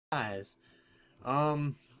Guys,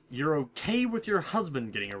 you're okay with your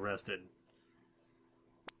husband getting arrested.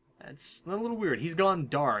 That's a little weird. He's gone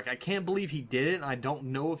dark. I can't believe he did it, and I don't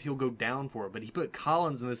know if he'll go down for it. But he put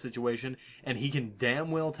Collins in this situation, and he can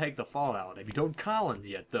damn well take the fallout. Have you told Collins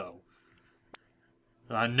yet, though?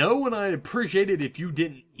 I know, and I'd appreciate it if you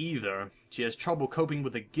didn't either. She has trouble coping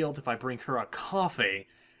with the guilt if I bring her a coffee.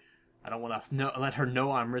 I don't want to let her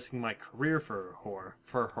know I'm risking my career for her.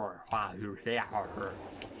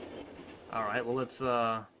 Alright, well let's,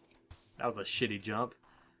 that was a shitty jump.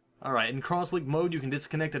 Alright, in crosslink mode, you can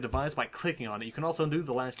disconnect a device by clicking on it. You can also do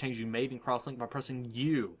the last change you made in crosslink by pressing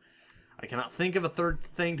U. I cannot think of a third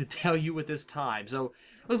thing to tell you at this time. So,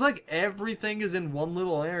 looks like everything is in one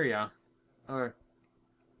little area. Or,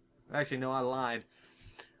 actually, no, I lied.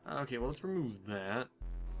 Okay, well, let's remove that.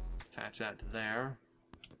 Attach that to there.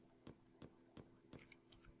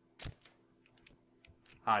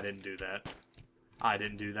 I didn't do that. I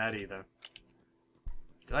didn't do that either.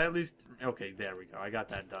 Did I at least... Okay, there we go. I got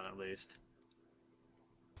that done at least.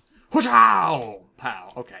 Whoosh-ow!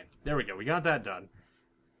 Pow. Okay, there we go. We got that done.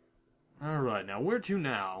 Alright, now where to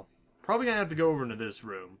now? Probably gonna have to go over into this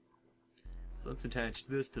room. So let's attach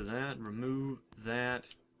this to that. Remove that.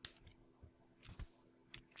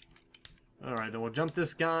 Alright, then we'll jump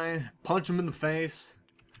this guy. Punch him in the face.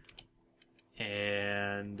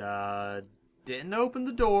 And, didn't open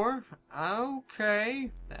the door.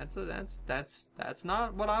 Okay, that's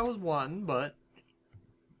not what I was wanting, but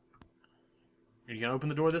are you gonna open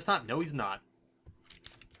the door this time? No, he's not.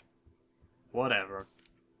 Whatever.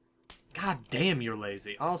 God damn, you're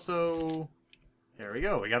lazy. Also, there we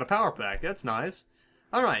go. We got a power pack. That's nice.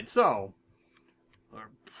 All right, so we're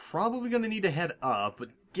probably gonna need to head up, but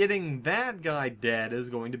getting that guy dead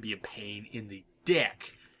is going to be a pain in the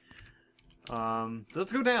dick. So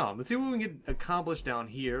let's go down. Let's see what we can get accomplished down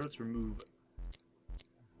here. Let's remove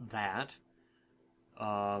that.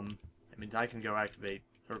 I mean, I can go activate,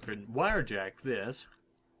 or can wirejack this.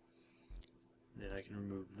 Then I can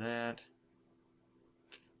remove that.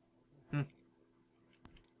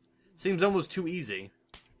 Seems almost too easy.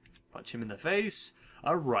 Punch him in the face.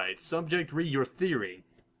 Alright, subject read your theory.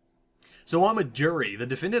 So I'm a jury. The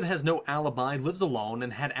defendant has no alibi, lives alone,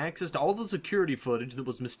 and had access to all the security footage that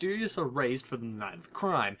was mysteriously erased for the night of the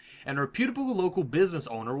crime. And a reputable local business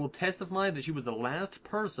owner will testify that she was the last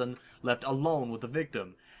person left alone with the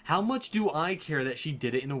victim. How much do I care that she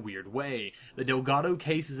did it in a weird way? The Delgado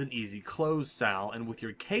case is an easy close, Sal, and with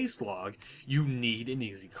your case log, you need an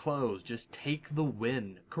easy close. Just take the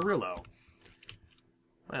win. Carrillo.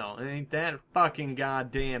 Well, ain't that fucking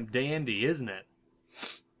goddamn dandy, isn't it?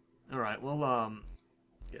 Alright, well,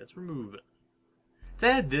 yeah, let's remove it. Let's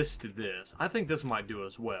add this to this. I think this might do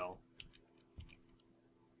as well.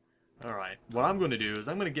 Alright, what I'm going to do is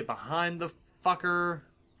I'm going to get behind the fucker.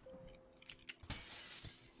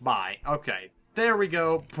 Bye. Okay, there we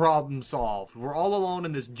go. Problem solved. We're all alone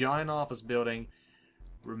in this giant office building.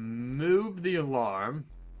 Remove the alarm.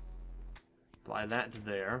 Apply that to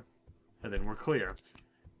there. And then we're clear.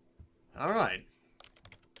 Alright.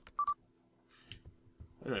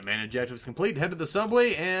 Alright, main objectives complete. Head to the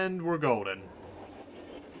subway, and we're golden.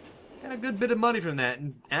 Got a good bit of money from that,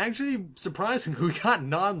 and actually, surprisingly, we got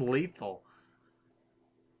non-lethal.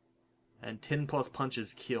 And 10 plus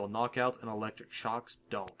punches kill. Knockouts and electric shocks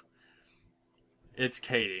don't. It's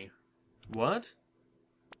Katie. What?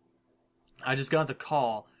 I just got the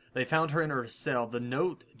call. They found her in her cell. The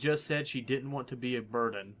note just said she didn't want to be a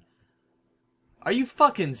burden. Are you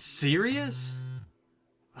fucking serious?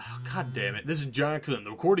 Oh, God damn it. This is Jackson. The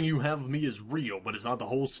recording you have of me is real, but it's not the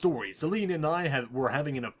whole story. Celine and I were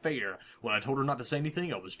having an affair. When I told her not to say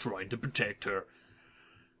anything, I was trying to protect her.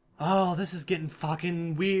 Oh, this is getting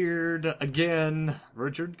fucking weird. Again,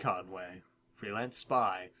 Richard Conway. Freelance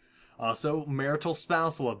spy. Also, marital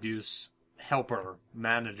spousal abuse helper,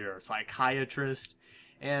 manager, psychiatrist,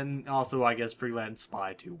 and also, I guess, freelance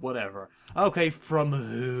spy too. Whatever. Okay, from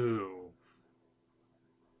who?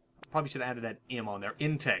 Probably should have added that M on there.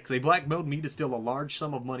 INTEX. They blackmailed me to steal a large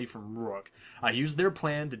sum of money from Rook. I used their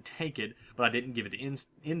plan to take it, but I didn't give it to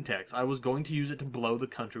INTEX. I was going to use it to blow the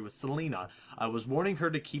country with Selena. I was warning her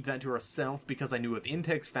to keep that to herself because I knew if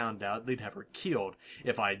INTEX found out, they'd have her killed.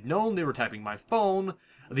 If I'd known they were tapping my phone,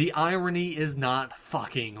 the irony is not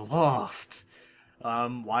fucking lost.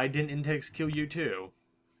 Why didn't INTEX kill you too?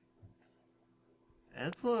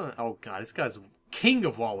 That's a... Oh god, this guy's king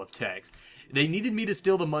of wall of text. They needed me to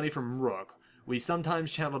steal the money from Rook. We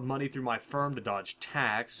sometimes channeled money through my firm to dodge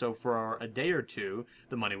tax, so for a day or two,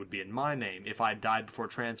 the money would be in my name. If I died before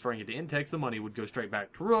transferring it to INTEX, the money would go straight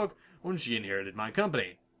back to Rook when she inherited my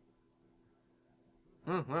company.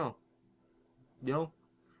 Oh, well. You know,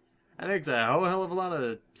 That makes a whole hell of a lot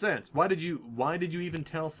of sense. Why did you even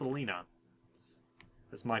tell Selena?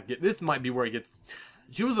 This might be where it gets.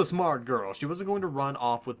 She was a smart girl. She wasn't going to run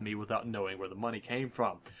off with me without knowing where the money came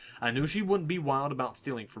from. I knew she wouldn't be wild about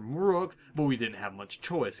stealing from Rook, but we didn't have much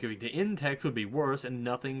choice. Giving to INTEX would be worse, and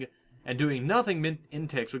doing nothing meant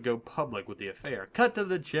INTEX would go public with the affair. Cut to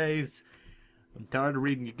the chase. I'm tired of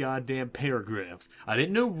reading your goddamn paragraphs. I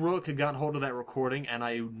didn't know Rook had got hold of that recording,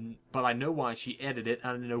 but I know why she edited it,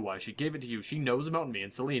 and I know why she gave it to you. She knows about me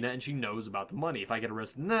and Selena, and she knows about the money. If I get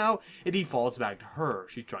arrested now, it defaults back to her.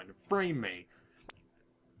 She's trying to frame me.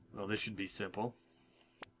 Well, this should be simple.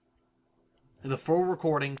 The full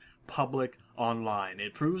recording, public, online.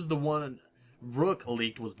 It proves the one Rook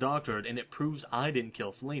leaked was doctored, and it proves I didn't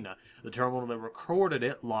kill Selena. The terminal that recorded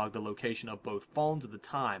it logged the location of both phones at the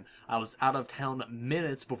time. I was out of town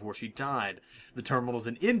minutes before she died. The terminals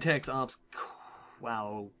in INTEX ops...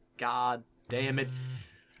 Wow, god damn it.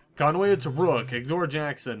 Conway, it's Rook. Ignore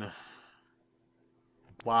Jackson.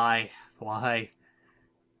 Why?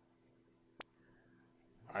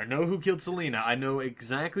 I know who killed Selena. I know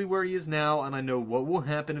exactly where he is now, and I know what will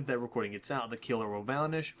happen if that recording gets out. The killer will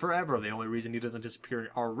vanish forever. The only reason he doesn't disappear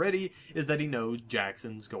already is that he knows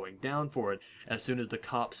Jackson's going down for it. As soon as the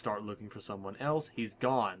cops start looking for someone else, he's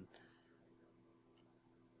gone.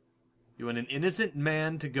 You want an innocent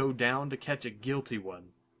man to go down to catch a guilty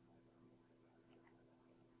one.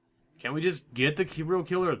 Can't we just get the real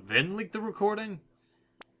killer, then leak the recording?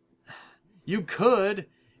 You could...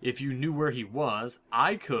 if you knew where he was.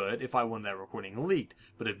 I could if I wanted that recording leaked.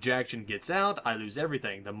 But if Jackson gets out, I lose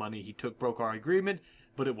everything. The money he took broke our agreement,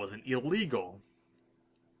 but it wasn't illegal.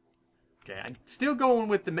 Okay, I'm still going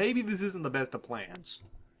with maybe this isn't the best of plans.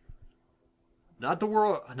 Not the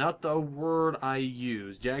word I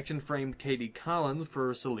use. Jackson framed Katie Collins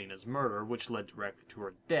for Selena's murder, which led directly to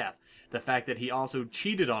her death. The fact that he also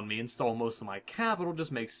cheated on me and stole most of my capital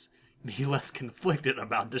just makes me less conflicted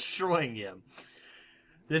about destroying him.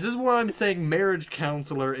 This is where I'm saying marriage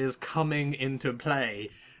counselor is coming into play.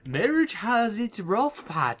 Marriage has its rough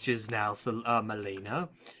patches now, Melina.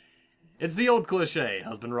 It's the old cliche.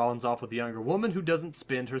 Husband runs off with a younger woman who doesn't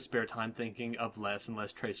spend her spare time thinking of less and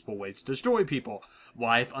less traceable ways to destroy people.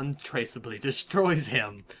 Wife untraceably destroys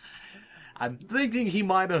him. I'm thinking he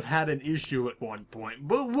might have had an issue at one point,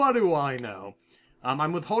 but what do I know?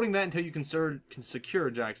 I'm withholding that until you can secure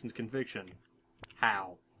Jackson's conviction.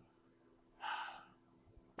 How?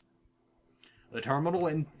 The terminal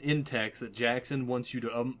in INTEX that Jackson wants you to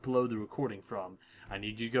upload the recording from. I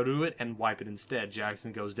need you to go to it and wipe it instead.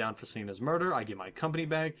 Jackson goes down for Selena's murder, I get my company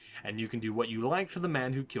back, and you can do what you like to the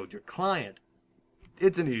man who killed your client.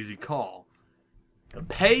 It's an easy call. The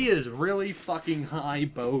pay is really fucking high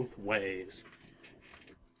both ways.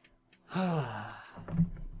 I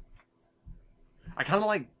kind of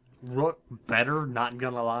like Rook better, not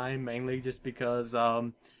gonna lie, mainly just because,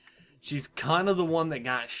 she's kind of the one that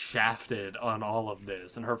got shafted on all of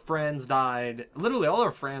this. And her friends died. Literally, all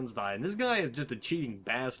her friends died. And this guy is just a cheating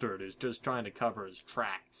bastard who's just trying to cover his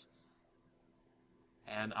tracks.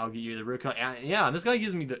 And I'll give you the real... Yeah, this guy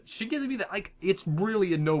gives me the... She gives me the... Like, it's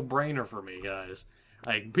really a no-brainer for me, guys.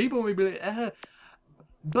 Like, people may be like,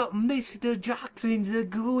 but Mr. Jackson's a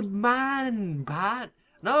good man, Pat.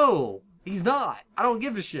 No, he's not. I don't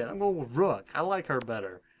give a shit. I'm going with Rook. I like her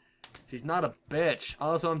better. She's not a bitch.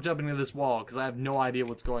 Also, I'm jumping into this wall because I have no idea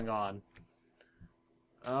what's going on.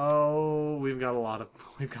 Oh, we've got a lot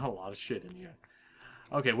of shit in here.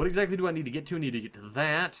 Okay, what exactly do I need to get to? I need to get to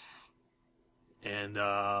that. And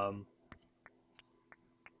I'm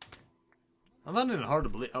finding it hard to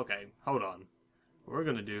believe. Okay, hold on. What we're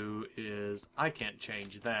gonna do is I can't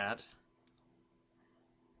change that,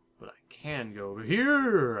 but I can go over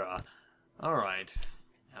here. All right.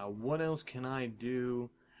 Now, what else can I do?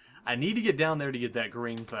 I need to get down there to get that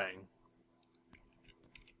green thing.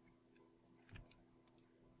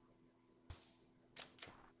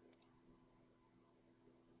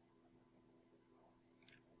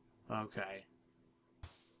 Okay.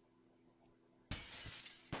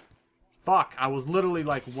 Fuck, I was literally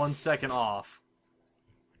like 1 second off.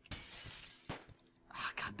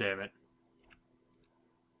 Ah, God damn it.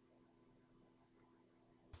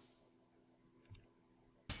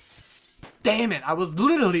 Damn it, I was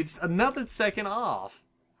literally another second off.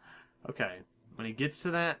 Okay, when he gets to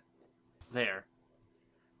that, there.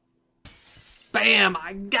 Bam!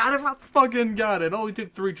 I got it! I fucking got it! It only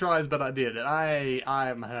took 3 tries, but I did it. I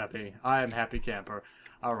am happy. I am happy camper.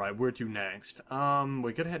 Alright, where to next?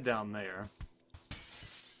 We could head down there.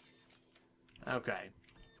 Okay.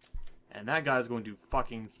 And that guy's going to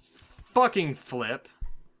fucking flip.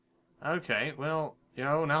 Okay, well, you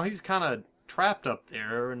know, now he's kind of trapped up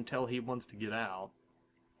there until he wants to get out.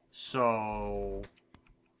 So...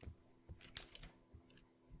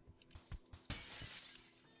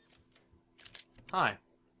 Hi.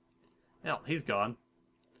 Well, he's gone.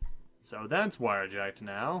 So that's wirejacked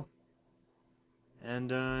now.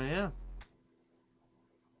 And, yeah.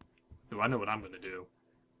 Ooh, I know what I'm gonna do.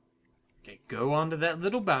 Okay, go onto that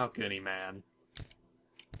little balcony, man.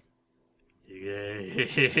 Yeah,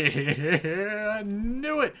 I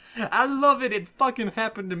knew it! I love it! It fucking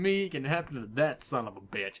happened to me. It can happen to that son of a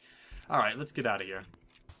bitch. Alright, let's get out of here.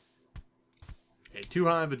 Okay, too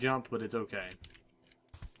high of a jump, but it's okay.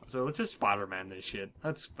 So let's just Spider-Man this shit.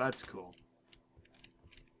 That's cool.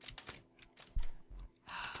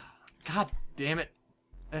 God damn it.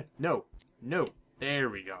 No. No. There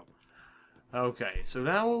we go. Okay, so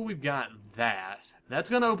now we've got that. That's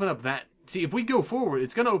going to open up that... See, if we go forward,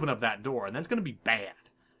 it's going to open up that door, and that's going to be bad.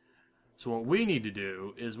 So what we need to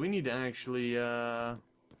do is we need to actually, You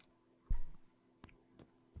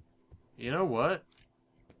know what?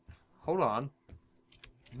 Hold on.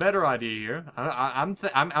 Better idea here. I'm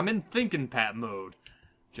in thinking pat mode.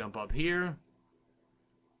 Jump up here.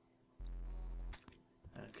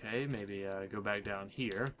 Okay, maybe go back down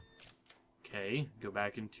here. Okay, go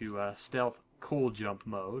back into stealth cool jump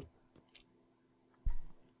mode.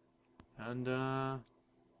 And if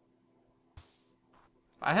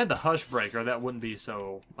I had the hush breaker, that wouldn't be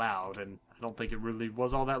so loud, and I don't think it really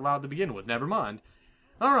was all that loud to begin with. Never mind.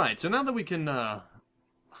 Alright, so now that we can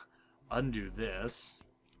undo this.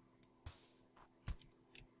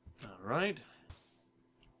 Alright.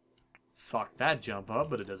 Fuck that jump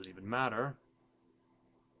up, but it doesn't even matter.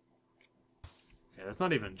 Okay, that's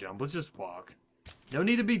not even a jump. Let's just walk. No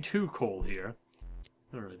need to be too cold here.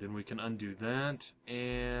 Alright, then we can undo that.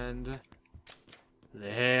 And...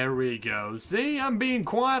 there we go. See? I'm being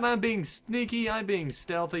quiet. I'm being sneaky. I'm being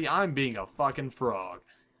stealthy. I'm being a fucking frog.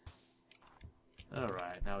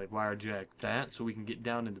 Alright, now we've wirejacked that so we can get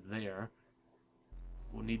down into there.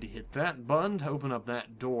 We'll need to hit that button to open up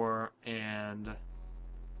that door and...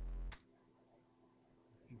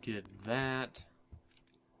 get that.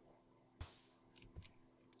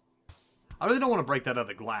 I really don't want to break that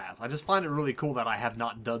other glass. I just find it really cool that I have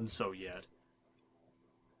not done so yet.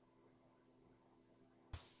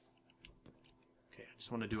 Okay, I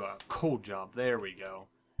just want to do a cold jump. There we go.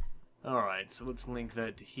 Alright, so let's link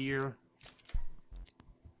that to here.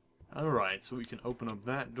 Alright, so we can open up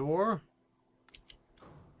that door.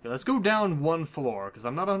 Okay, let's go down one floor, because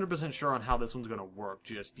I'm not 100% sure on how this one's going to work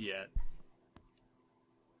just yet.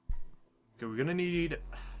 Okay, we're going to need...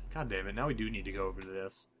 God damn it, now we do need to go over to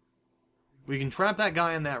this. We can trap that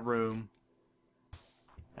guy in that room,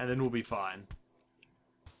 and then we'll be fine.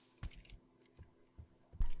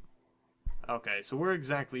 Okay, so where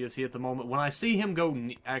exactly is he at the moment? When I see him go...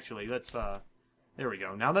 Actually, let's, there we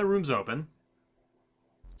go. Now that room's open.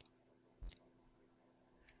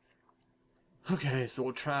 Okay, so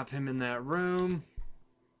we'll trap him in that room.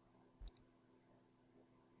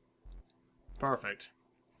 Perfect.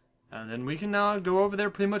 And then we can now go over there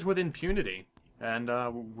pretty much with impunity. And,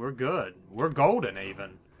 we're good. We're golden,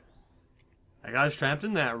 even. That guy's trapped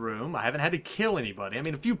in that room. I haven't had to kill anybody. I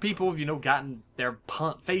mean, a few people have, you know, gotten their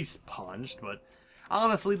face punched, but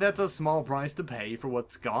honestly, that's a small price to pay for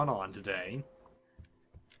what's gone on today.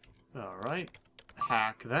 Alright.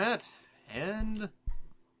 Hack that. And...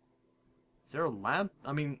 is there a lap?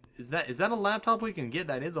 I mean, is that a laptop we can get?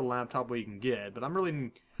 That is a laptop we can get, but I'm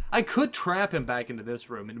really... I could trap him back into this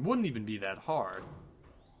room. It wouldn't even be that hard.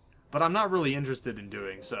 But I'm not really interested in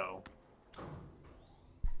doing so.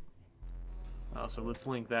 So let's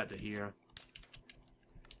link that to here.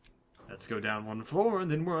 Let's go down one floor, and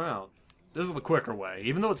then we're out. This is the quicker way.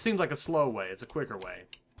 Even though it seems like a slow way, it's a quicker way.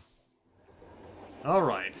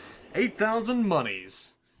 Alright. 8,000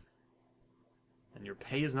 monies. And your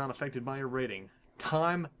pay is not affected by your rating.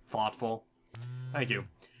 Time, thoughtful. Thank you.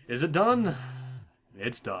 Is it done?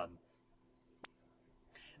 It's done.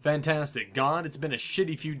 Fantastic. God, it's been a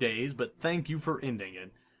shitty few days, but thank you for ending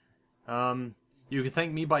it. You can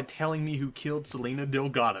thank me by telling me who killed Selena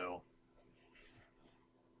Delgado.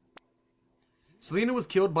 Selena was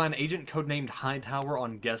killed by an agent codenamed Hightower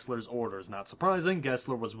on Gessler's orders. Not surprising,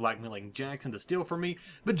 Gessler was blackmailing Jackson to steal from me,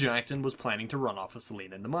 but Jackson was planning to run off with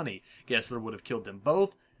Selena and the money. Gessler would have killed them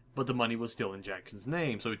both, but the money was still in Jackson's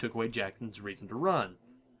name, so he took away Jackson's reason to run.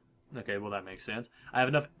 Okay, well that makes sense. I have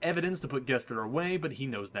enough evidence to put Gessler away, but he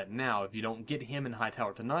knows that now. If you don't get him and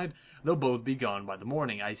Hightower tonight, they'll both be gone by the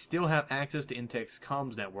morning. I still have access to INTEX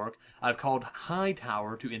comms network. I've called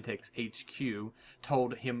Hightower to INTEX HQ,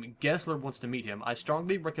 told him Gessler wants to meet him. I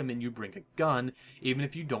strongly recommend you bring a gun, even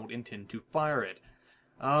if you don't intend to fire it.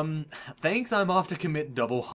 Thanks, I'm off to commit double